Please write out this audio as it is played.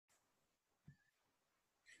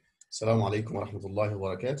السلام عليكم ورحمة الله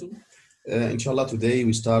وبركاته. إن شاء الله today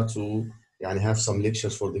we start to have some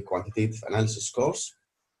lectures for the quantitative analysis course.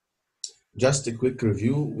 Just a quick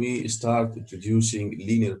review, we start introducing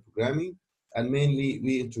linear programming and mainly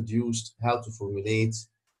we introduced how to formulate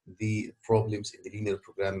the problems in the linear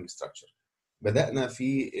programming structure. بدأنا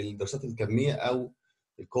في الدراسات الكمية أو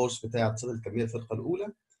الكورس بتاع الدراسات الكمية الفرقة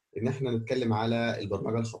الأولى إن احنا نتكلم على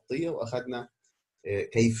البرمجة الخطية وأخذنا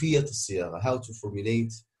كيفية الصياغة how to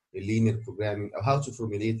formulate linear programming or how to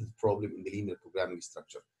formulate the problem in the linear programming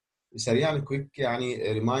structure. سريعا quick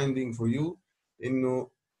reminding for you إنه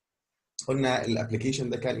قلنا الابلكيشن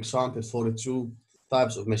ده كان example for two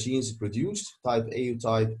types of machines produced type A و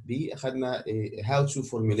type B. أخذنا how to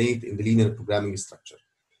formulate in the linear programming structure.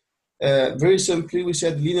 Very simply we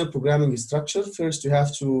said linear programming structure. First you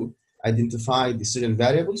have to identify decision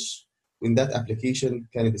variables. In that application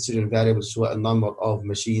كان decision variables هو a number of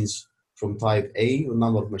machines from type A or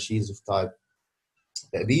number of machines of type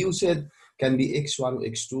B. We said can be x1 or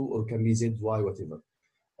x2 or can be zy whatever.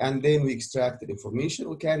 And then we extract the information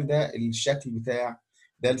وكان ده الشكل بتاع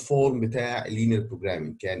ده الفورم بتاع linear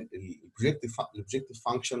programming. كان objective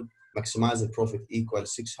function maximize the profit equal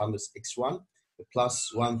 600 x1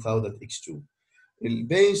 plus 1000 x2.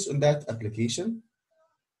 Based on that application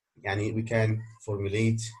يعني we can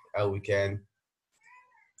formulate or we can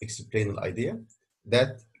explain the idea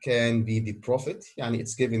that can be the profit. يعني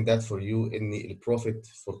it's given that for you in the profit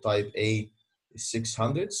for type A is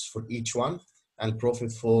 600 for each one and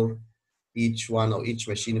profit for each one or each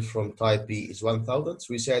machine from type B is 1000. So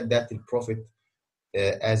we said that the profit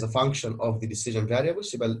as a function of the decision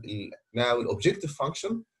variables. Now the objective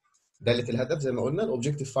function دالة الهدف زي ما قلنا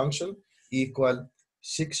objective function equal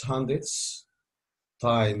 600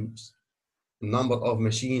 times number of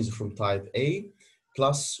machines from type A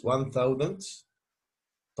plus 1000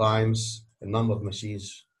 times the number of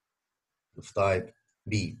machines of type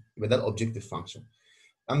B. But that objective function.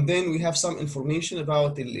 And then we have some information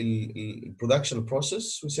about the production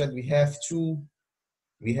process. We said we have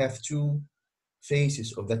two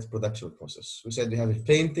phases of that production process. We said we have a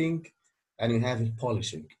painting and we have a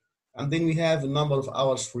polishing. And then we have a number of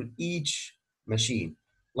hours for each machine.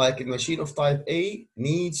 Like a machine of type A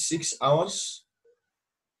needs 6 hours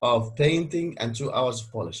of painting and 2 hours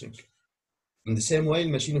of polishing. In the same way, a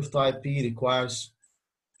machine of type B requires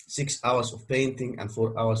 6 hours of painting and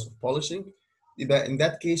 4 hours of polishing. In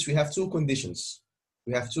that case, we have two conditions.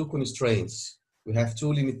 We have two constraints. We have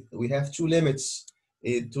two limits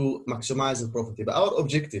to maximize the profit. Our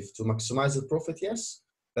objective to maximize the profit, yes,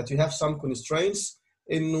 but we have some constraints.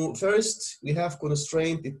 First, we have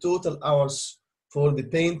constraint the total hours for the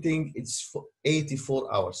painting. It's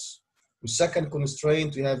 84 hours. The second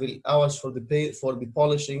constraint, we have the hours for the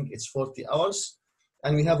polishing. It's 40 hours.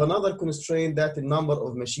 And we have another constraint that the number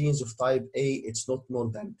of machines of type A, it's not more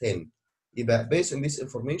than 10. Based on this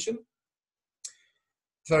information,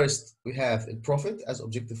 first we have a profit as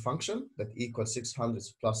objective function that equals 600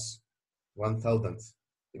 plus 1000.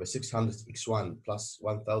 600 x1 plus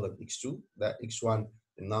 1000 x2. That x1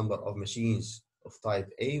 the number of machines of type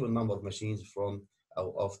A or number of machines from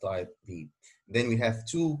of type B. Then we have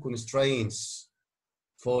two constraints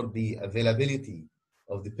for the availability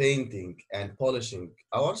of the painting and polishing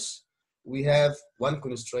hours. We have one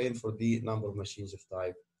constraint for the number of machines of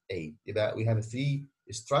type A. We have three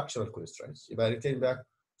structural constraints. Return back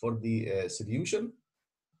for the solution.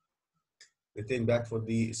 Return back for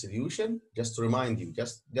the solution. Just to remind you,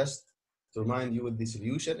 just to remind you with the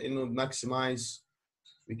solution,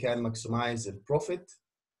 we can maximize the profit.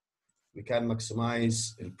 We can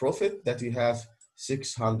maximize the profit that we have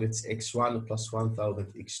 600 x1 plus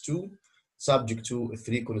 1000 x2, subject to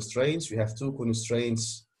three constraints. We have two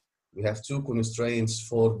constraints. We have two constraints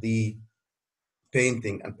for the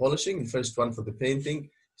painting and polishing. The first one for the painting,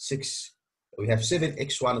 we have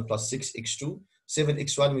 7x1 plus 6x2.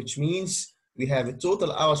 7x1, which means we have a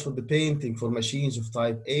total hours for the painting for machines of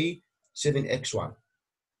type A, 7x1.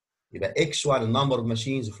 x1, a number of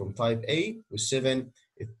machines from type A with 7.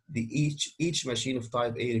 Each machine of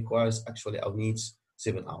type A requires actually or needs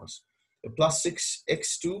 7 hours. Plus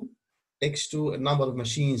 6x2, x2, a number of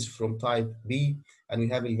machines from type B, and we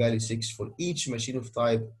have a value 6 for each machine of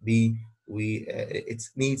type B. It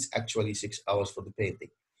needs actually 6 hours for the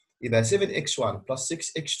painting. 7x1 plus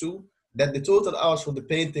 6x2, that the total hours for the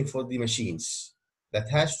painting for the machines that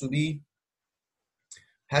has to be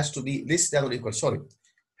less than or equal. Sorry,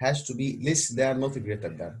 has to be less than, not greater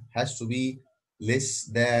than. Has to be less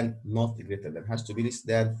than, not greater than. Has to be less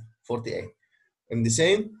than 48. And the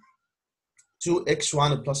same,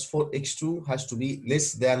 2x1 plus 4x2 has to be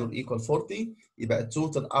less than or equal 40. The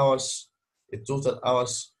total hours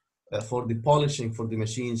for the polishing for the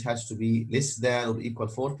machines has to be less than or equal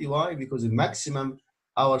 40. Why? Because the maximum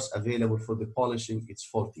hours available for the polishing it's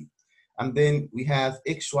 40. And then we have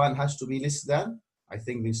x1 has to be less than. I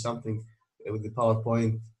think there's something with the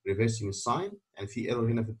PowerPoint reversing the sign, and في error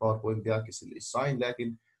هنا في PowerPoint بيعكس الساين،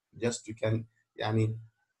 لكن just we can يعني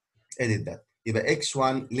edit that. يبقى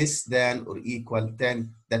x1 less than or equal 10.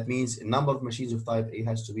 That means the number of machines of type A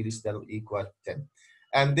has to be less than or equal 10.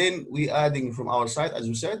 And then we adding from our side, as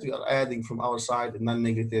we said, we are adding from our side a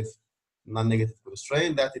non-negative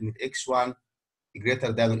constraint that in x1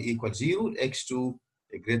 greater than or equal 0, x2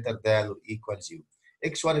 greater than or equal 0.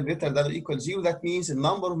 x1 greater than or equal 0, that means the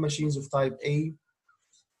number of machines of type A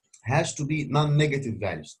has to be non-negative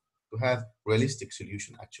values to have realistic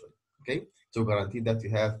solution actually, okay? To guarantee that you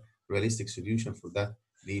have realistic solution for that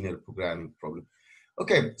linear programming problem.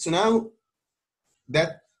 Okay, so now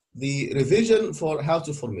that the revision for how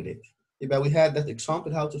to formulate. We had that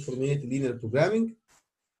example, how to formulate linear programming,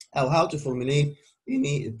 or how to formulate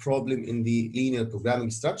any problem in the linear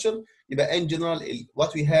programming structure. In general,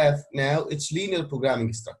 what we have now, it's linear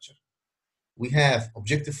programming structure. We have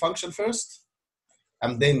objective function first,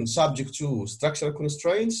 and then subject to structural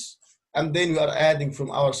constraints, and then we are adding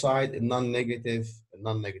from our side a non-negative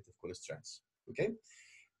constraints, okay?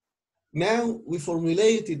 Now we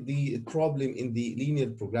formulated the problem in the linear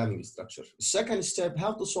programming structure. Second step,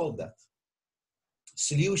 how to solve that?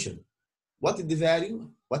 Solution. What is the value?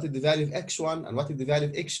 What is the value of x1 and what is the value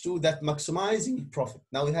of x2 that maximizing profit?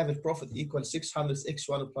 Now we have a profit equal 600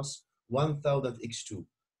 x1 plus 1000 x2.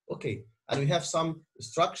 Okay, and we have some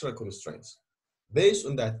structural constraints. Based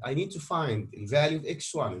on that, I need to find the value of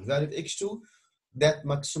x1 and the value of x2 that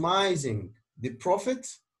maximizing the profit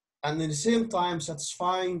and at the same time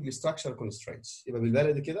satisfying the structural constraints. يبقى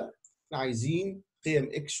بالبلدي كده احنا عايزين قيم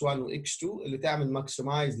x1 و x2 اللي تعمل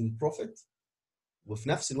maximize للبروفيت وفي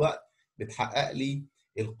نفس الوقت بتحقق لي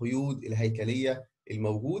القيود الهيكليه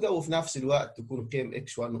الموجوده، وفي نفس الوقت تكون قيم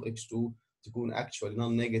x1 و x2 تكون actually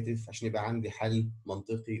non-negative عشان يبقى عندي حل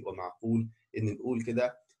منطقي ومعقول ان نقول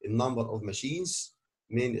كده النمبر اوف ماشينز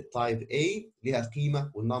من التايب A ليها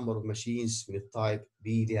قيمه والنمبر اوف ماشينز من التايب B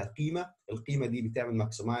ليها قيمه. القيمه دي بتعمل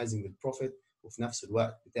ماكسمايزنج للبروفيت وفي نفس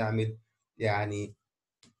الوقت بتعمل يعني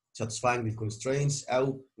satisfying the constraints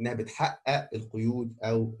او انها بتحقق القيود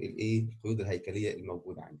او القيود الهيكليه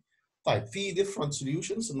الموجوده عندي. طيب في different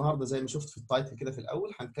solutions النهارده زي ما شفت في التايتل كده في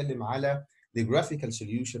الاول هنتكلم على the graphical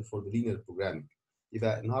solution for the linear programming.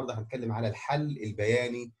 يبقى النهارده هنتكلم على الحل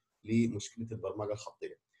البياني لمشكله البرمجه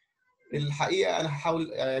الخطيه. الحقيقه انا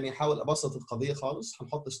هحاول ابسط القضيه خالص،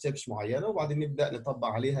 هنحط ستيبس معينه وبعدين نبدا نطبق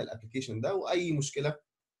عليها الابلكيشن ده، واي مشكله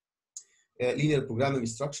linear programming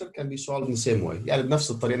structure can be solved in the same way، يعني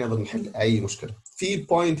بنفس الطريقه نقدر نحل اي مشكله. في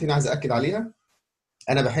بوينت هنا عايز اكد عليها،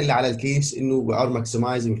 انا بحل على الكيس انه we are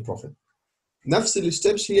maximizing profit. نفس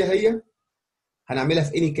الستيبس هي هنعملها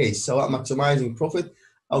في any case سواء maximizing profit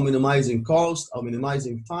او minimizing cost او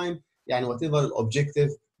minimizing time، يعني whatever the objective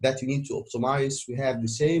that you need to optimize, we have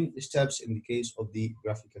the same steps in the case of the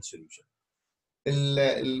graphical solution.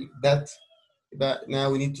 Now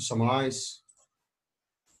we need to summarize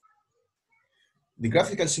the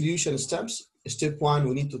graphical solution steps. Step 1,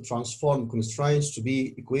 we need to transform constraints to be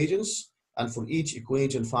equations, and for each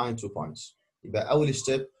equation find 2 points. يبقى أول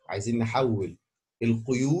step عايزين نحول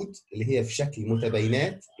القيود اللي هي في شكل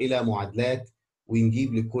متباينات إلى معادلات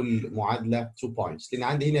ونجيب لكل معادلة 2 points، لأن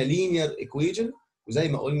عندي هنا linear equation وزي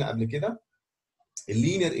ما قلنا قبل كده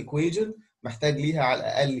اللينير equation محتاج ليها على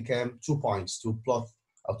الأقل كام 2 points to plot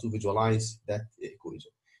أو to visualize that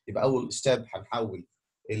equation. يبقى أول step هنحول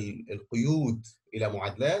القيود إلى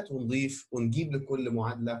معادلات ونجيب لكل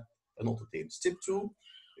معادلة نقطتين. Step 2,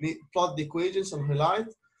 we plot the equations and highlight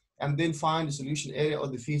and then find the solution area or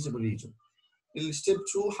the feasible region. Step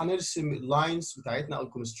 2 هنرسم اللاينز بتاعتنا أو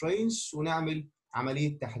الكونسترينتس ونعمل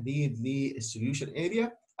عملية تحديد للسوليوشن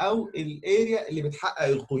اريا أو الاريا اللي بتحقق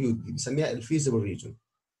القيود دي بنسميها الفيزيبل ريجن.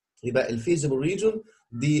 يبقى الفيزيبل ريجن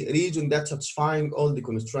the region that satisfying all the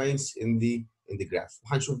constraints in the graph،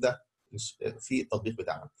 وهنشوف ده في التطبيق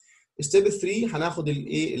بتاعنا. ستيب 3 هناخد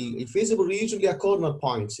الفيزيبل ريجن اللي هي كورنر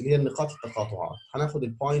بوينتس اللي هي النقاط التقاطعات، هناخد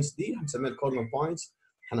البوينتس دي هنسميها الكورنر بوينتس،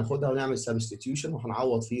 هناخدها ونعمل سبستيتيوشن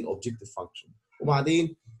وهنعوض فيه الاوبجكتيف فانكشن.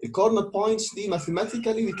 وبعدين الكورنر بوينتس دي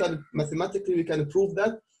mathematically we can prove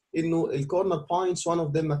that انه الكورنر بوينتس one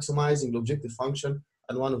of them maximizing the objective function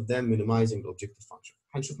and one of them minimizing the objective function.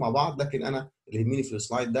 هنشوف مع بعض، لكن انا اللي يهمني في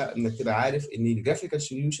السلايد ده انك تبقى عارف ان الجرافيكال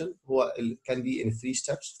سوليوشن هو كان بي ان 3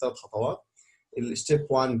 ستيبس، 3 خطوات. الستيب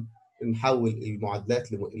 1 نحول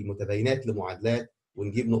المعادلات المتباينات لمعادلات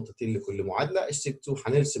ونجيب نقطتين لكل معادله. ستيب 2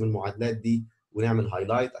 هنرسم المعادلات دي ونعمل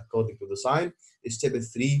هايلايت according to the sign. ستيب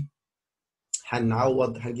 3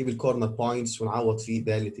 هنجيب الكورنر بوينتس ونعوض فيه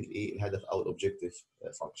داله الايه الهدف او الاوبجكتيف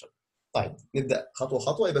فانكشن. طيب نبدا خطوه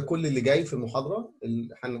خطوه. يبقى كل اللي جاي في المحاضره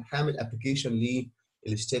هنعمل ابلكيشن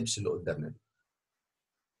للستبس اللي قدامنا دي.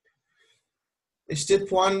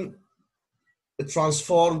 Step 1,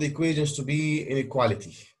 transform the equations to be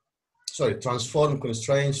inequality. Sorry, transform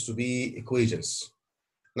constraints to be equations.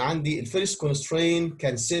 أنا عندي الفيرست constraint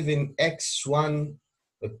كان 7x1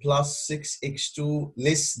 plus 6x2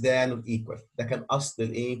 less than or equal. ده كان أصل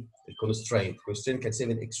الإيه؟ الconstraint. الconstraint كان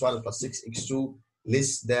 7x1 plus 6x2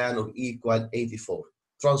 less than or equal 84.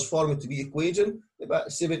 Transform it to be equation. يبقى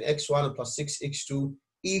 7x1 plus 6x2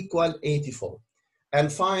 equal 84. And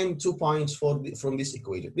find 2 points from this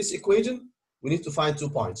equation. This equation, we need to find 2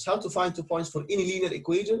 points. How to find 2 points for any linear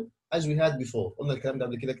equation as we had before. قلنا الكلام ده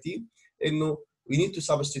قبل كده كتير. إنه we need to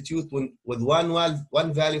substitute with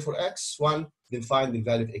one value for x1, then find the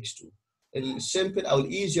value of x2. The simple or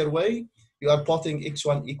easier way, you are plotting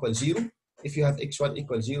x1 equals 0. If you have x1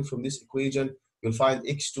 equals 0 from this equation, you'll find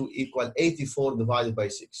x2 equal 84 divided by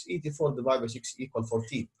 6. 84 divided by 6 equal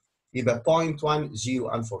 14. يبقى 0.1, 0,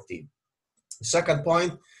 and 14. The second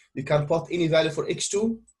point, you can plot any value for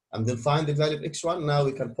x2 and then find the value of x1. Now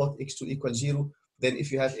we can plot x2 equals 0. Then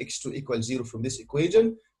if you have x2 equals 0 from this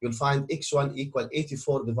equation, you'll find x1 equal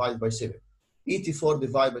 84 divided by 7. 84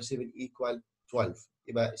 divided by 7 equal 12.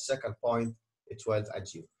 يبقى second point, 12 and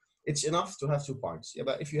 0. It's enough to have 2 points.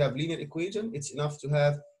 But if you have linear equation, it's enough to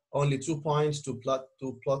have only 2 points to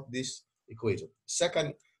plot this equation.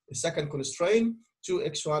 The second constraint,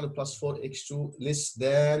 2x1 plus 4x2 less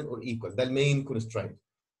than or equal. The main constraint.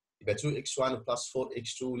 يبقى 2x1 plus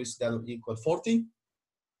 4x2 less than or equal 40.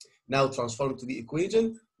 Now transform to the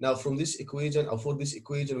equation. Now from this equation, or for this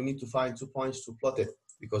equation, we need to find 2 points to plot it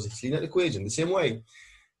because it's linear equation. The same way.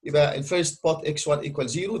 يبقى first plot x1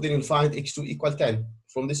 equals 0, then you'll find x2 equal 10.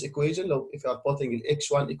 From this equation, if you are plotting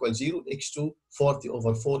x1 equals 0, x2 40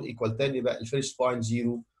 over 4 equal 10, يبقى first point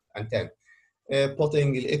 0 and 10.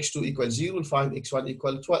 Plotting x2 equals 0, we'll find x1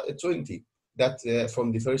 equal 20. That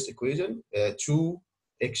from the first equation,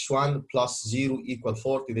 2x1 plus 0 equal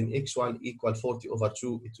 40, then x1 equal 40 over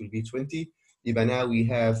 2, it will be 20. But now we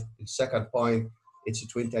have the second point, it's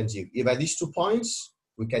 20 and 0. But these 2 points,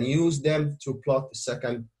 we can use them to plot the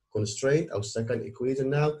second constraint or second equation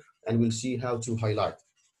now, and we'll see how to highlight.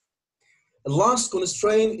 The last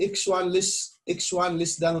constraint, x1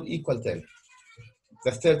 less than or equal 10.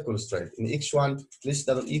 The third constraint, in x1 less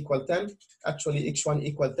than or equal 10, actually x1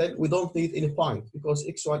 equal 10, we don't need any point because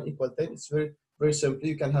x1 equal 10, it's very, very simple.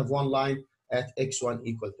 You can have one line at x1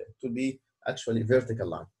 equal 10. It will be actually vertical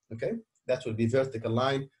line, okay? That will be vertical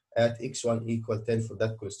line at x1 equal 10 for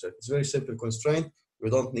that constraint. It's a very simple constraint. We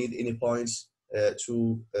don't need any points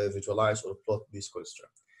to visualize or plot this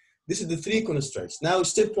constraint. This is the 3 constraints. Now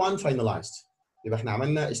step 1 finalized. يبقى احنا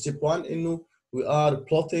عملنا step 1 إنه we are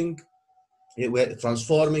plotting, we're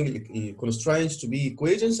transforming constraints to be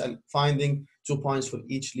equations and finding 2 points for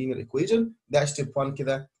each linear equation. That's step 1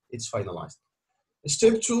 كده, it's finalized.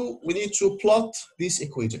 Step 2, we need to plot these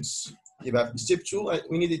equations. يبقى step 2,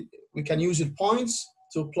 we can use the points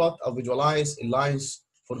to plot or visualize lines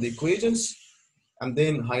for the equations and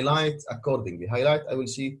then highlight accordingly. Highlight, I will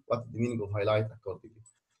see what the meaning of highlight accordingly.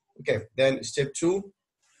 Okay, then step 2,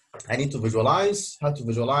 I need to visualize. How to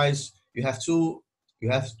visualize? You have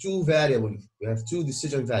two variables. You have 2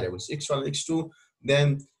 decision variables, x1 and x2.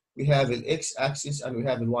 Then we have the x-axis and we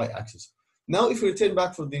have the y-axis. Now, if we return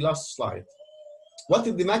back for the last slide, what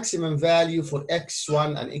is the maximum value for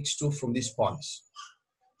x1 and x2 from these points?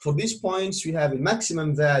 For these points, we have a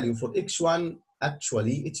maximum value for x1,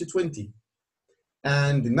 actually, it's 20.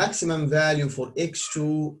 And the maximum value for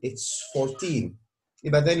x2, it's 14.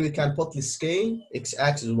 But then we can put the scale,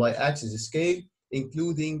 x-axis, y-axis scale,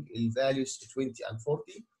 including the values 20 and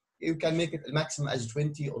 40. You can make it a maximum as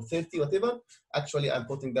 20 or 30, whatever. Actually, I'm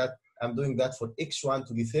doing that for x1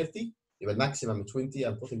 to be 30. But maximum 20,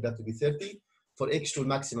 I'm putting that to be 30. For x2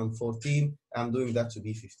 maximum 14, I'm doing that to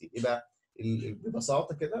be 50. يبقى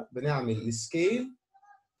ببساطة كده بنعمل السكيل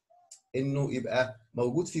إنه يبقى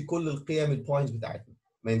موجود في كل القيم البوينتس بتاعتنا.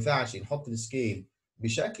 ما ينفعش نحط السكيل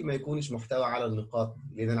بشكل ما يكونش محتوى على النقاط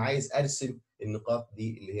دي، لأن أنا عايز أرسم النقاط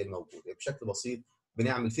دي اللي هي الموجودة. بشكل بسيط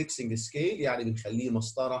بنعمل فيكسنج سكيل، يعني بنخليه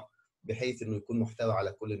مسطرة بحيث إنه يكون محتوى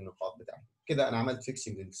على كل النقاط بتاعتنا. كده أنا عملت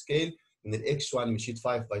فيكسنج للسكيل من الإكس 1 مشيت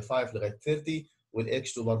 5 باي 5 لغاية 30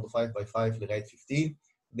 والإكس 2 برضه 5 باي 5 لغاية 15.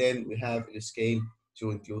 Then we have the scale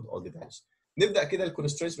to include all the values. نبدأ كده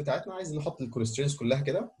الكونسترينتس بتاعتنا. عايز نحط الكونسترينتس كلها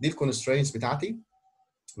كده. دي الكونسترينتس بتاعتي.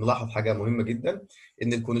 نلاحظ حاجة مهمة جدا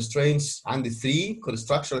إن الكونسترينتس عندي 3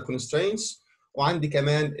 structural constraints وعندي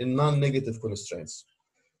كمان النون نيجاتيف constraints.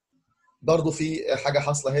 برضه في حاجه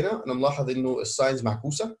حاصله هنا، انا ملاحظ انه الساينز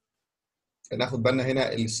معكوسه. ناخد بالنا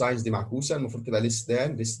هنا الساينز دي معكوسه، المفروض تبقى less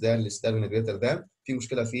than ولا greater than. في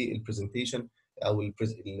مشكله في البرزنتيشن او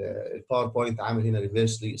الباوربوينت عامل هنا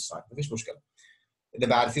ريفيرس للساين، مفيش مشكله.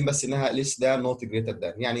 نبقى عارفين بس انها less than not greater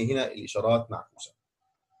than، يعني هنا الاشارات معكوسه.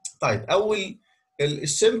 طيب اول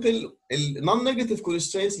السمبل النون نيجاتيف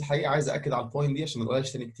كونسترينتس، الحقيقه عايز اكد على البوينت دي عشان ما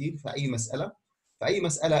نقولهاش تاني كتير. في اي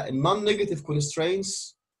مساله النون نيجاتيف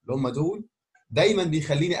كونسترينتس اللي هم دول دايما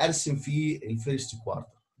بيخليني ارسم في الفيرست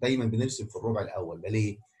كوارتر، دايما بنرسم في الربع الاول. ده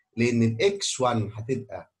ليه؟ لان الاكس 1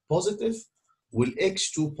 هتبقى بوزيتيف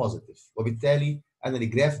والاكس 2 بوزيتيف، وبالتالي انا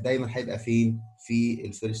الجراف دايما هيبقى فين؟ في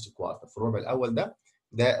الفيرست كوارتر، في الربع الاول.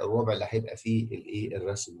 ده الربع اللي هيبقى فيه الايه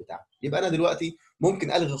الرسم بتاعه. يبقى انا دلوقتي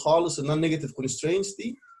ممكن الغي خالص النون نيجاتيف كونسترينتس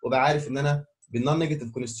دي، وابقى عارف ان انا بالنون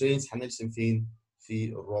نيجاتيف كونسترينتس هنرسم فين؟ في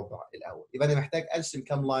الربع الاول. يبقى انا محتاج ارسم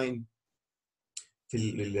كام لاين في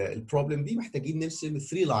البروبلم دي؟ محتاجين نرسم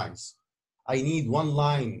 3 lines. I need one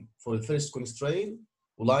line for the first constraint,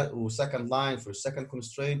 second line for the second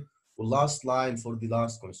constraint, last line for the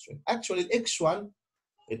last constraint. Actually x1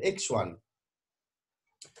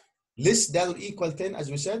 less than or equal 10, as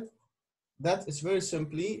we said, that is very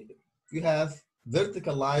simply you have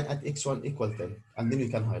vertical line at x1 equal 10, and then you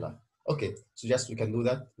can highlight. Okay, so just we can do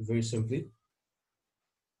that very simply.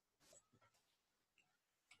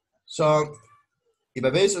 So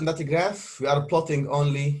based on that graph, we are plotting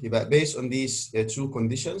only based on these two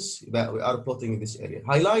conditions. We are plotting this area.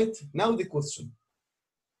 Highlight now the question.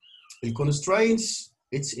 The constraints,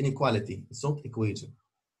 it's inequality, it's not equation.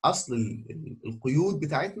 اصل القيود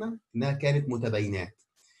بتاعتنا انها كانت متباينات.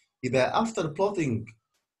 يبقى after plotting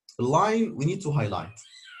the line we need to highlight.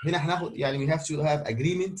 هنا هناخد يعني we have to have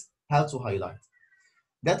agreement how to highlight.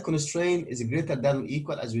 That constraint is greater than or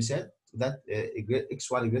equal, as we said, that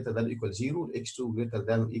x1 greater than or equal 0, x2 greater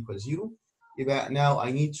than or equal 0. يبقى now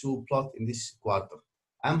I need to plot in this quarter.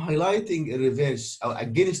 I'm highlighting a reverse or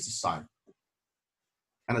against the sign.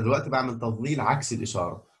 انا دلوقتي بعمل تضليل عكس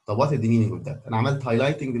الاشاره. طب what is the meaning of that؟ انا عملت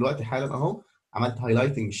highlighting دلوقتي حالا اهو، عملت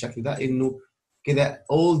highlighting بالشكل ده انه كده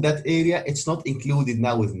all that area it's not included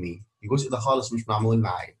now with me. الجزء ده خالص مش معمول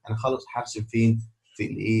معايا، انا خالص هرسم فين؟ في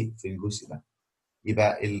الايه؟ في الجزء ده.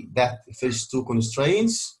 يبقى ده first two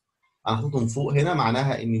constraints انا هحطهم فوق هنا،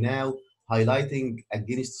 معناها اني now highlighting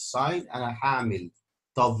against sign، انا هعمل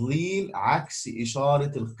تضليل عكس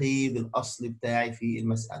اشاره القيد الاصلي بتاعي في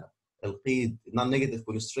المساله. القيد non-negative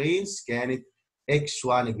constraints كانت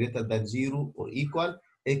x1 greater than 0 or equal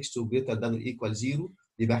x2 greater than or equal 0.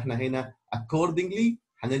 يبقى احنا هنا accordingly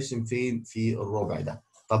هنرسم فين؟ في الربع ده.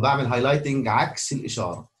 طب بعمل highlighting عكس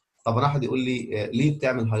الاشاره. طب انا واحد يقول لي ليه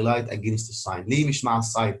بتعمل هايلايت اجينست الساين؟ ليه مش مع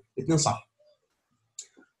الساين؟ الاثنين صح.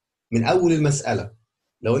 من اول المساله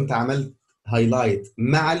لو انت عملت هايلايت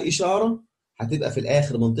مع الاشاره هتبقى في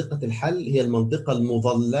الاخر منطقه الحل هي المنطقه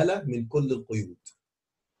المظلله من كل القيود.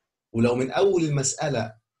 ولو من اول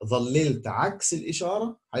المساله ظللت عكس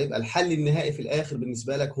الاشاره هيبقى الحل النهائي في الاخر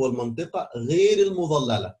بالنسبه لك هو المنطقه غير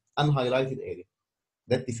المظلله unhighlighted area.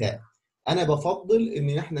 ده اتفاق. انا بفضل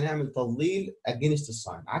ان احنا نعمل تظليل اجينست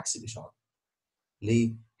الساين عكس الاشاره.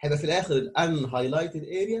 ليه؟ هيبقى في الاخر الان هايلايتد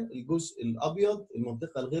اريا، الجزء الابيض،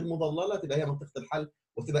 المنطقه الغير مظلله تبقى هي منطقه الحل،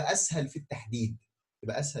 وتبقى اسهل في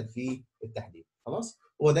التحديد. خلاص؟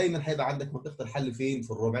 هو دايما هيبقى عندك منطقه الحل فين؟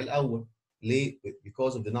 في الربع الاول. ليه؟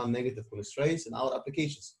 Because of the non-negative constraints in our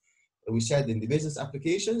applications. We said in the business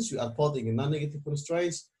applications you are plotting in non-negative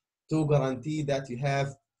constraints to guarantee that you have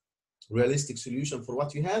realistic solution for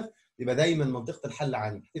what you have. يبقى دايما منطقه الحل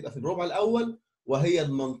عندك هتبقى في الربع الاول، وهي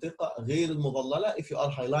المنطقه غير المظلله if you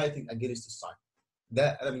are highlighting against the sign. ده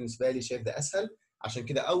انا بالنسبه لي شايف ده اسهل. عشان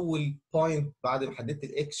كده اول بوينت بعد ما حددت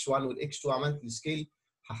الاكس 1 والاكس 2 عملت السكيل،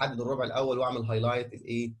 هحدد الربع الاول واعمل هايلايت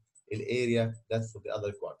الايه؟ الاريا ذات فور ذا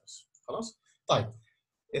اذر كوارترز. خلاص؟ طيب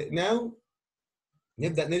ناو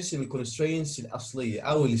نبدا نرسم الكونسترينتس الاصليه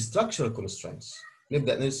او الستراكشرال كونسترينتس.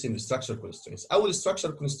 نبدا نرسم الستراكشرال كونسترينتس. اول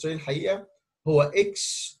ستراكشرال كونسترينت الحقيقه هو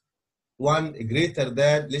اكس 1 greater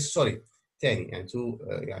than تاني يعني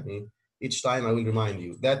يعني each time I will remind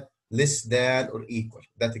you that less than or equal,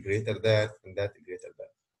 that greater than and that greater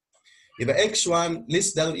than. يبقى x1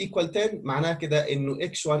 less than or equal 10 معناها كده انه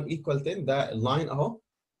x1 equal 10. ده اللاين اهو،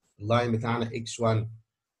 اللاين بتاعنا x1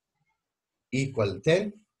 equal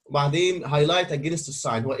 10. وبعدين highlight against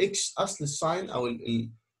الساين. هو x اصل الساين او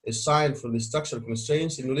الساين for the structural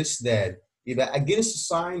constraints انه less than، يبقى against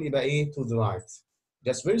الساين يبقى ايه؟ to the right.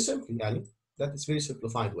 Just very simple يعني. That is very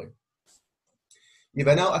simplified way.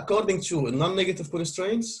 يبقى now according to non-negative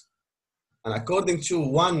constraints and according to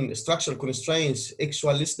one structural constraints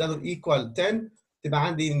x1 less than or equal 10 تبقى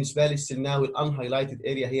عندي بالنسبه لي still now ال unhighlighted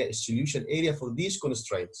area هي السوليوشن area for these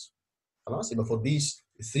constraints. خلاص يبقى for these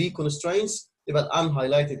 3 constraints يبقى ال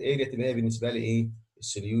unhighlighted area تبقى هي بالنسبه لي ايه؟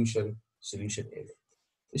 السوليوشن area.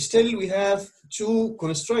 Still we have 2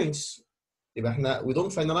 constraints. يبقى احنا we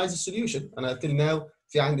don't finalize the solution. انا till now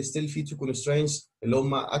في عندي still في 2 constraints اللي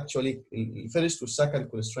هم actually the first وال second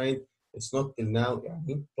constraint. It's not till now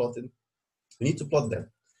يعني plotted. We need to plot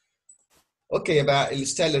them. Okay, يبقى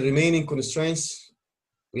still the remaining constraints.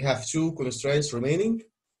 We have 2 constraints remaining.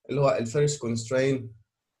 اللي هو the first constraint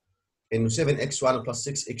إنه 7x1 plus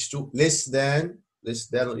 6x2 less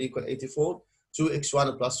than or equal 84.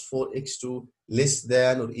 2x1 plus 4x2 less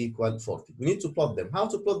than or equal 40. We need to plot them. How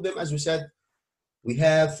to plot them? As we said, we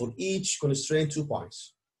have for each constraint 2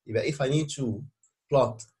 points. If I need to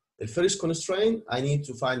plot the first constraint, I need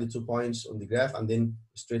to find the 2 points on the graph and then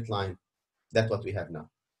straight line. That's what we have now.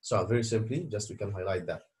 So very simply, just we can highlight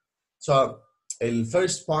that. So the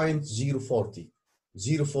first point 0.40.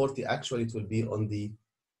 0.40 actually it will be on the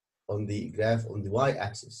graph on the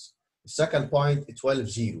y-axis. The second point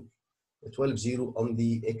 12.0. 12.0 on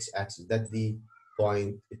the x-axis. That's the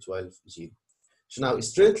point 12.0. So now a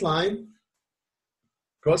straight line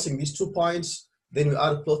crossing these 2 points, then we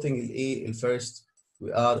are plotting the first.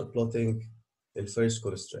 We are plotting the first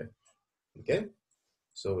constraint. Okay,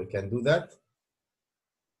 so we can do that.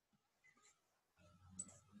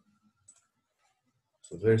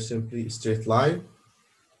 So very simply, straight line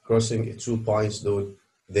crossing 2 points. Though,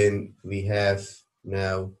 then we have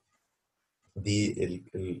now the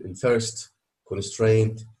first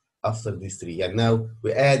constraint after these 3. And now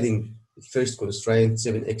we're adding the first constraint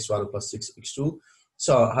 7x1 plus 6x2.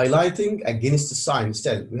 So highlighting against the sign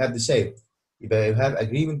instead, we have the same. If you have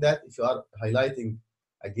agreement that if you are highlighting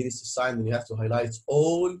against the sign, then you have to highlight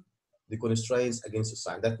all the constraints against the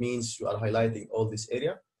sign. That means you are highlighting all this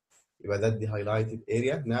area. That's the highlighted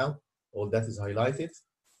area. Now all that is highlighted.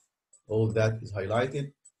 All that is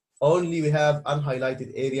highlighted. Only we have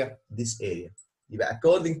unhighlighted area, this area.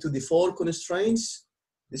 According to the 4 constraints,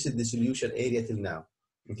 this is the solution area till now.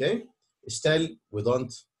 Okay? Still, we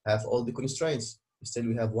don't have all the constraints. Still,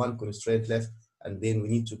 we have 1 constraint left, and then we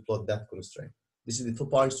need to plot that constraint. This is the 2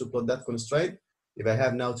 points to plot that constraint. If I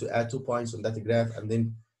have now to add 2 points on that graph, and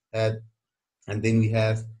then we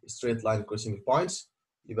have a straight line crossing the points,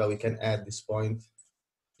 we can add this point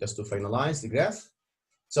just to finalize the graph.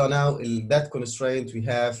 So now in that constraint we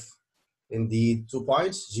have indeed 2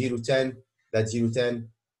 points, 0.10, that's 0.10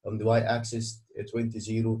 on the y-axis,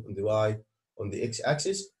 20.0 on the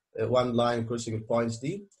x-axis, 1 line crossing the points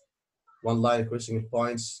D, 1 line crossing the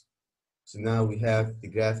points. So now we have the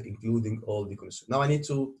graph including all the constraints. Now I need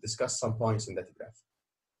to discuss some points in that graph.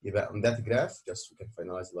 On that graph, just we can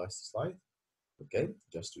finalize the last slide. Okay,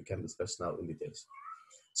 just we can discuss now in details.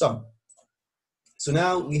 So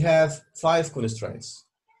now we have 5 constraints.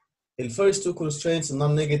 The first 2 constraints in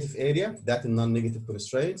non-negative area, that in non-negative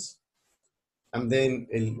constraints. And then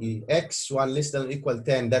x1 less than or equal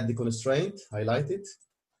 10, that the constraint highlighted.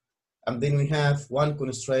 And then we have 1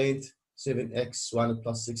 constraint, 7x1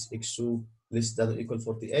 plus 6x2 less than or equal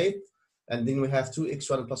 48. And then we have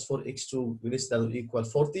 2x1 plus 4x2 less than or equal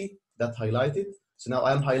 40, that highlighted. So now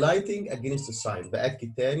I'm highlighting against the sign.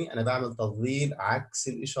 بأكد تاني أنا بعمل تفضيل عكس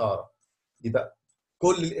الإشارة. يبقى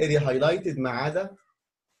كل الاريا highlighted ما عدا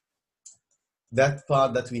that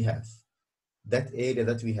part that we have. That area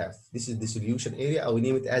that we have. This is the solution area, or we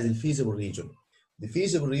name it as the feasible region. The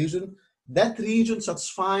feasible region, that region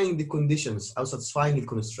satisfying the conditions أو satisfying the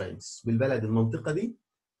constraints. بالبلد المنطقة دي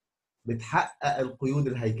بتحقق القيود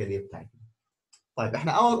الهيكلية بتاعتنا. طيب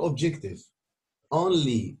احنا our objective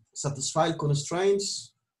only satisfy the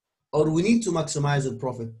constraints or we need to maximize the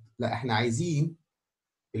profit. لا احنا عايزين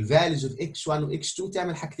ال values of x1 و x2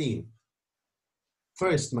 تعمل حاجتين.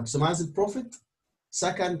 First, maximize the profit.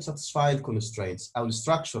 Second, satisfy the constraints أو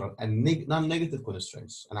structural and non-negative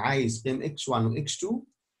constraints. أنا عايز قيم x1 و x2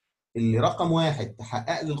 اللي رقم 1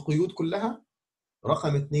 تحقق لي القيود كلها،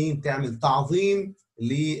 رقم 2 تعمل تعظيم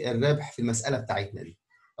للربح في المسألة بتاعتنا دي.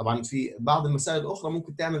 طبعا في بعض المسائل الأخرى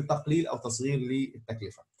ممكن تعمل تقليل أو تصغير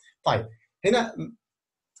للتكلفة. طيب هنا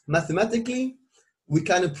mathematically we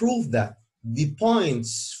can prove that the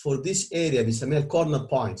points for this area بنسميها corner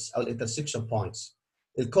points أو intersection points.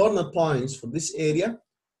 The corner points for this area,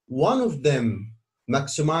 one of them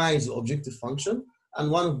maximize the objective function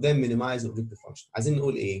and one of them minimize the objective function. عايزين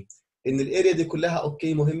نقول ايه؟ ان الاريا دي كلها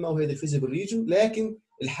اوكي مهمه وهي دي الفيزيبل ريجن، لكن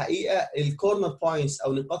الحقيقه الكورنر بوينتس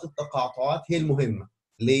او نقاط التقاطعات هي المهمه.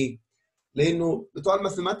 ليه؟ لانه بتوع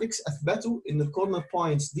الماثيماتكس اثبتوا ان الكورنر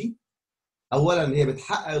بوينتس دي اولا هي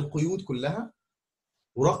بتحقق القيود كلها،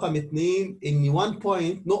 ورقم 2 ان 1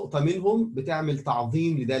 بوينت نقطه منهم بتعمل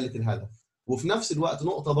تعظيم لداله الهدف، وفي نفس الوقت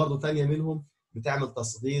نقطه برضو ثانيه منهم بتعمل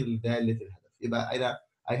تصغير لداله الهدف. يبقى انا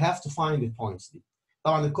I have to find the points دي.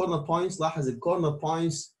 طبعا الكورنر بوينتس، لاحظ الكورنر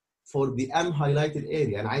بوينتس for the unhighlighted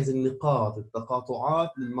area، انا عايز النقاط التقاطعات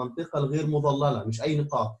للمنطقه الغير مظلله، مش اي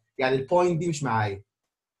نقاط. يعني البوينت دي مش معايا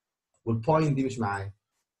والبوينت دي مش معايا،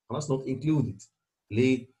 خلاص not included.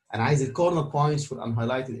 ليه؟ انا عايز الكورنر بوينتس for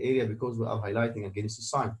unhighlighted area because we are highlighting against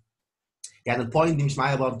the sign. يعني البوينت دي مش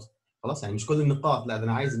معايا برضه، خلاص، يعني مش كل النقاط، لا ده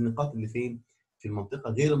انا عايز النقاط اللي فين؟ في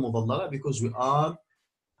المنطقه غير المظلله because we are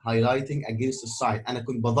highlighting against the sign. انا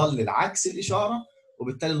كنت بظلل عكس الاشاره،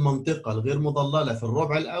 وبالتالي المنطقه الغير مظلله في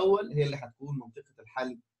الربع الاول هي اللي هتكون منطقه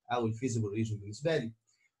الحل او الفيزيبل ريجن بالنسبه لي.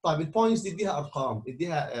 طيب البوينتس دي اديها ارقام،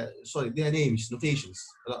 اديها نيمز، نوتيشنز،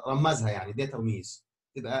 رمزها، يعني اديها ترميز.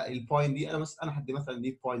 تبقى البوينت دي انا هدي مثلا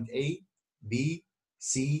دي بوينت A B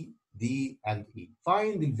C D and E.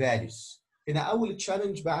 find the values. هنا اول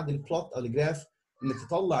تشالنج بعد البلوت او الجراف انك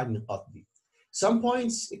تطلع النقاط دي. Some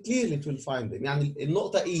points clearly it will find them. يعني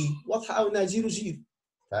النقطة E واضحة قوي انها 0 0،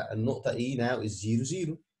 فالنقطة E now is 0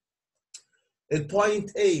 0. البوينت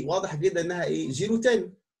A واضح جدا انها ايه؟ 0 10،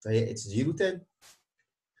 فهي it's 0 10.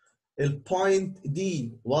 البوينت D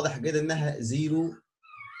واضح جدا انها 0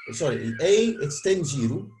 ال A it's 10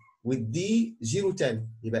 0 والD 0 10،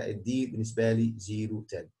 يبقى الD بالنسبة لي 0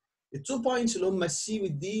 10. التو بوينتس اللي هم C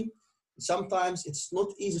والD sometimes it's not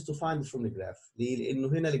easy to find it from the graph. ليه؟ لانه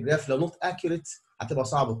هنا الجراف لو not accurate هتبقى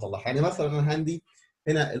صعب تطلعها. يعني مثلا انا عندي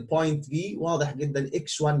هنا البوينت B واضح جدا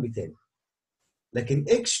x1 ب 10، لكن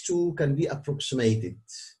x2 can be approximated.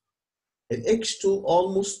 x2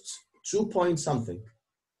 almost 2 point something،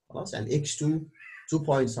 خلاص، يعني x2 2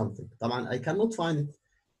 point something. طبعا I cannot find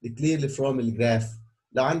it clearly from الجراف.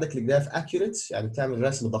 لو عندك الجراف accurate يعني تعمل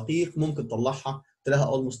رسم دقيق ممكن تطلعها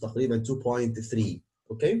تلاقيها almost تقريبا 2.3.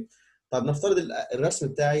 اوكي؟ طب نفترض الرسم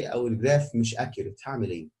بتاعي او الجراف مش accurate،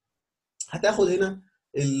 هعمل ايه؟ هتاخد هنا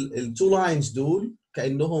التو لاينز دول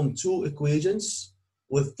كانهم two equations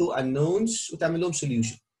with two unknowns وتعمل لهم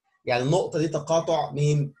solution. يعني النقطه دي تقاطع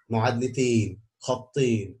مين؟ معادلتين،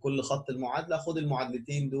 خطين، كل خط المعادله خد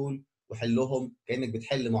المعادلتين دول وحلهم كانك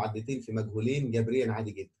بتحل معادلتين في مجهولين جبريا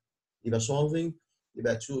عادي جدا. يبقى solving،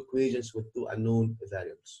 يبقى two equations with two unknown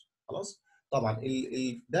variables. خلاص؟ طبعا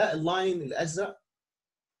ده اللاين الازرق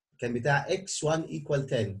كان بتاع x1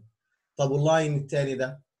 equal 10. طب واللاين الثاني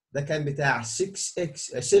ده كان بتاع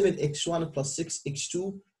 7x1 plus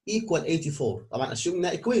 6x2 equal 84. طبعا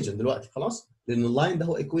اشيومنا equation دلوقتي خلاص، لان اللاين ده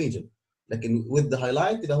هو equation، لكن with the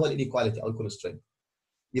highlight ده هو inequality او الكونسترينت.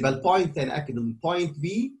 يبقى البوينت تاني اكد البوينت B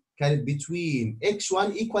كانت between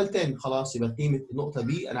x1 equal 10، خلاص يبقى قيمه النقطه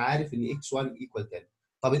B انا عارف ان x1 equal 10.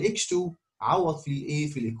 طب الx2 عوض في الايه؟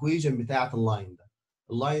 في الايكويشن بتاعه اللاين ده.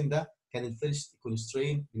 اللاين ده كان الفيرست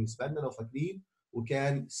كونسترينت بالنسبه لنا لو فاكرين،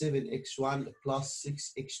 وكان 7x1 plus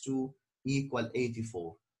 6x2 equal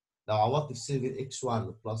 84. لو عوضت في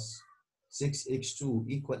 7x1 plus 6x2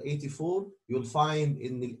 equal 84 you'll find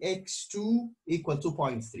ان ال x2 equal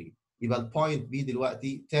 2.3. يبقى البوينت B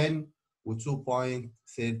دلوقتي 10 و 2.33.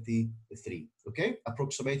 اوكي؟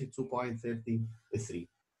 approximated 2.33.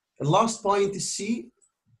 اللاست بوينت C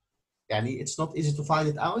يعني it's not easy to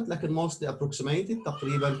find it out، لكن mostly approximated،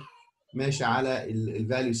 تقريبا ماشي على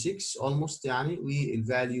الفاليو 6 almost يعني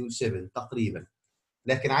والفاليو 7 تقريبا.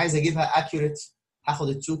 لكن عايز اجيبها accurate هاخد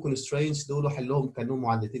التو كونسترينتس دول واحلهم كانهم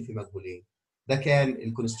معادلتين في مجهولين. ده كان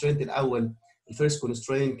الكونسترينت الاول، الفيرست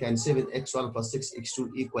كونسترينت كان 7x1 plus 6x2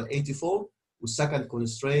 equal 84، والسكند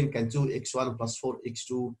كونسترينت كان 2x1 plus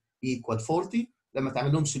 4x2 equal 40. لما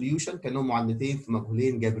تعمل لهم سوليوشن كانهم معادلتين في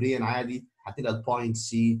مجهولين جبريا عادي، هتلاقي البوينت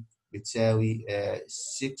C بتساوي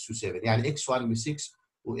 6 و7، يعني x1 ب 6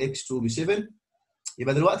 وx2 ب 7.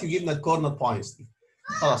 يبقى دلوقتي جبنا الكورنر بوينتس دي،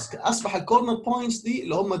 خلاص اصبح الكورنر بوينتس دي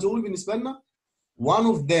اللي هم دول بالنسبه لنا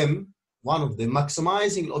one of them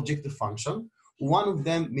maximizing the objective function one of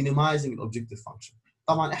them minimizing the objective function.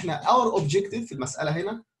 طبعا احنا our objective في المساله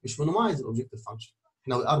هنا مش minimize the objective function،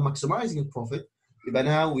 احنا we are maximizing the profit. يبقى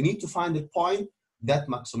now we need to find the point that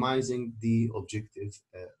maximizing the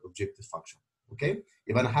objective function. اوكي؟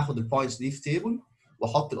 يبقى انا هاخد البوينتس دي في تيبل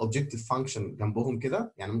واحط الاوبجكتيف فانكشن جنبهم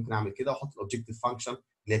كده، يعني ممكن اعمل كده واحط الاوبجكتيف فانكشن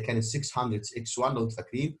اللي كانت 600 x1 لو انتوا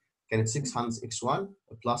فاكرين، كانت 600 x1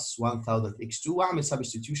 بلس 1000 x2، واعمل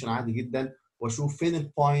سبستيتيوشن عادي جدا واشوف فين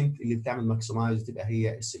البوينت اللي بتعمل ماكسمايز تبقى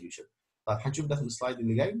هي السوليوشن. طيب هنشوف ده في السلايد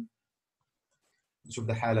اللي جاي، نشوف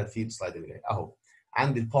ده حالا في السلايد اللي جاي اهو.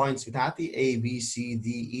 عندي البوينتس بتاعتي A B C D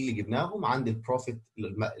E اللي جبناهم، عندي البروفيت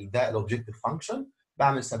ده الاوبجكتيف فانكشن،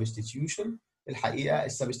 بعمل سبستيتيوشن. الحقيقه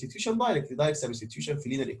السبستيتيوشن دايركت سبستيتيوشن في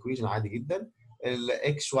لينير ايكويشن عادي جدا.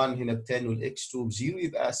 x1 هنا ب 10 والx2 ب 0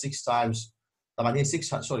 يبقى 6 times. طبعا هي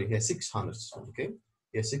 6 سوري هي 600 اوكي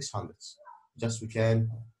هي 600 just we can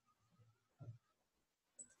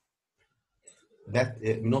that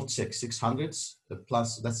not 600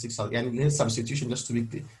 plus that's 600 يعني اللي هي substitution just to be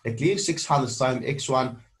clear 600 times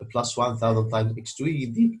x1 plus 1000 times x2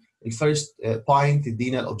 يديك الفيرست point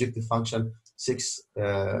يدينا الاوبجكتيف فانكشن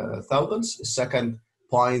 6000 السكند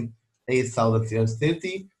point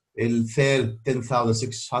 8330 الثيرد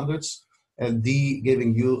 10600 and D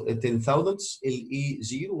giving you 10,000 E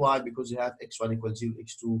 0 why because you have x1 equals 0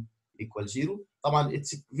 x2 equals 0 طبعا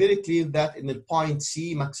it's very clear that in the point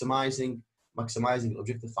C maximizing the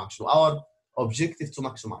objective function. Our objective to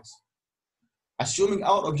maximize. Assuming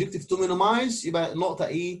our objective to minimize, يبقى نقطة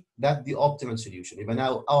E that the optimal solution. يبقى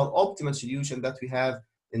now our optimal solution that we have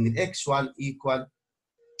in the x1 equal,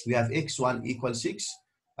 we have x1 equal 6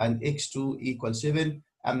 and x2 equal 7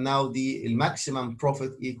 and now the maximum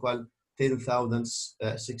profit equal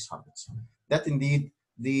 10,600. That indeed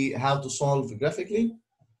the how to solve graphically.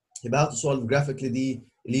 How to solve graphically the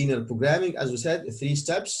linear programming, as we said, 3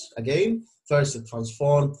 steps again. First,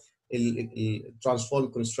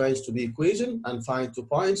 transform constraints to the equation and find 2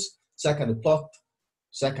 points. Second, plot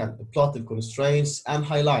the constraints and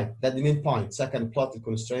highlight. That's the main point. Second, plot the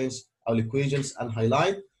constraints or equations and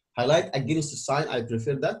highlight. Highlight against the sign. I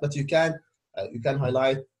prefer that, but you can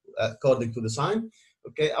highlight according to the sign.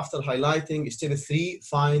 Okay. After highlighting, step 3,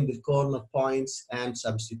 find the corner points and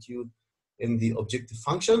substitute in the objective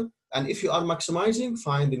function. And if you are maximizing,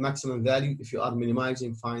 find the maximum value. If you are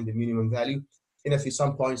minimizing, find the minimum value. And if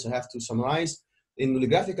some points I have to summarize, in the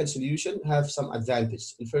graphical solution have some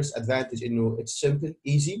advantage. The first advantage, it's simple,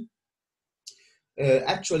 easy.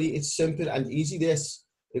 Actually, it's simple and easy, yes,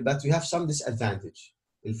 but we have some disadvantage.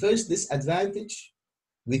 The first disadvantage,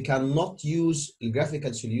 we cannot use the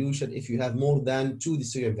graphical solution if you have more than 2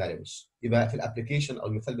 decision variables. يبقى في الابلكيشن او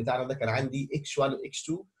المثال بتاعنا ده كان عندي x1 و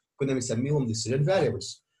x2 كنا بنسميهم decision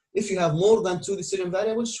variables. If you have more than 2 decision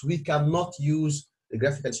variables, we cannot use the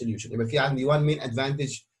graphical solution. يبقى في عندي one main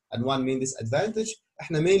advantage and one main disadvantage.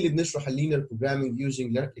 احنا mainly بنشرح linear programming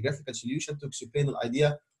using the graphical solution to explain the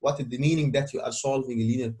idea what is the meaning that you are solving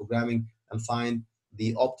linear programming and find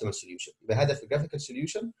the optimal solution. يبقى هدف graphical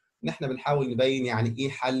solution ان احنا بنحاول نبين يعني ايه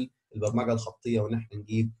حل البرمجه الخطيه وان احنا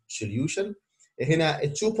نجيب solution. هنا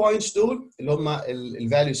ال 2 points دول اللي هم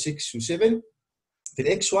الفاليو 6 و 7 في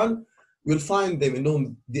ال x1 you'll find them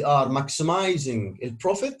انهم they are maximizing the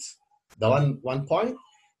profit, the one point.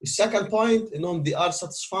 The second point انهم they are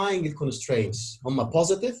satisfying the constraints. هم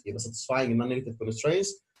positive يبقى satisfying the non-negative constraints.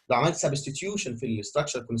 لو عملت substitution في ال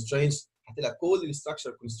structure constraints هتلاقي كل ال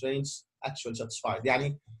structure constraints actually satisfied.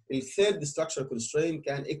 يعني the third structure constraint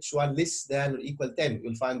كان x1 less than or equal 10.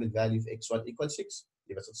 You'll find the value of x1 equal 6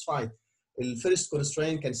 يبقى satisfied. The first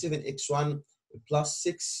constraint كان 7x1 plus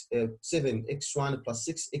 6 7x1 plus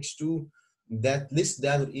 6x2 that less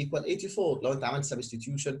than or equal 84. لو انت عملت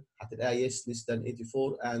substitution هتلاقيها yes less than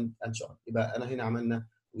 84 and so on. يبقى انا هنا عملنا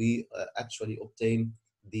we actually obtain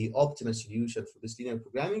the optimal solution for this linear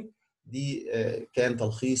programming. دي كان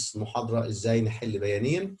تلخيص محاضرة ازاي نحل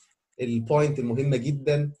بيانيا. البوينت المهمة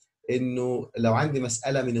جدا انه لو عندي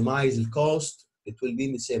مسألة minimize الكوست it will be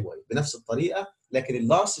in the same way بنفس الطريقة، لكن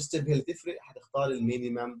اللاست ستيب هي اللي تفرق. هتختار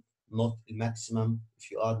المينيمم not الماكسيمم if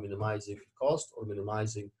you are minimizing the cost or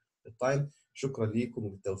minimizing the time. شكرا لكم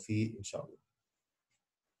وبالتوفيق ان شاء الله.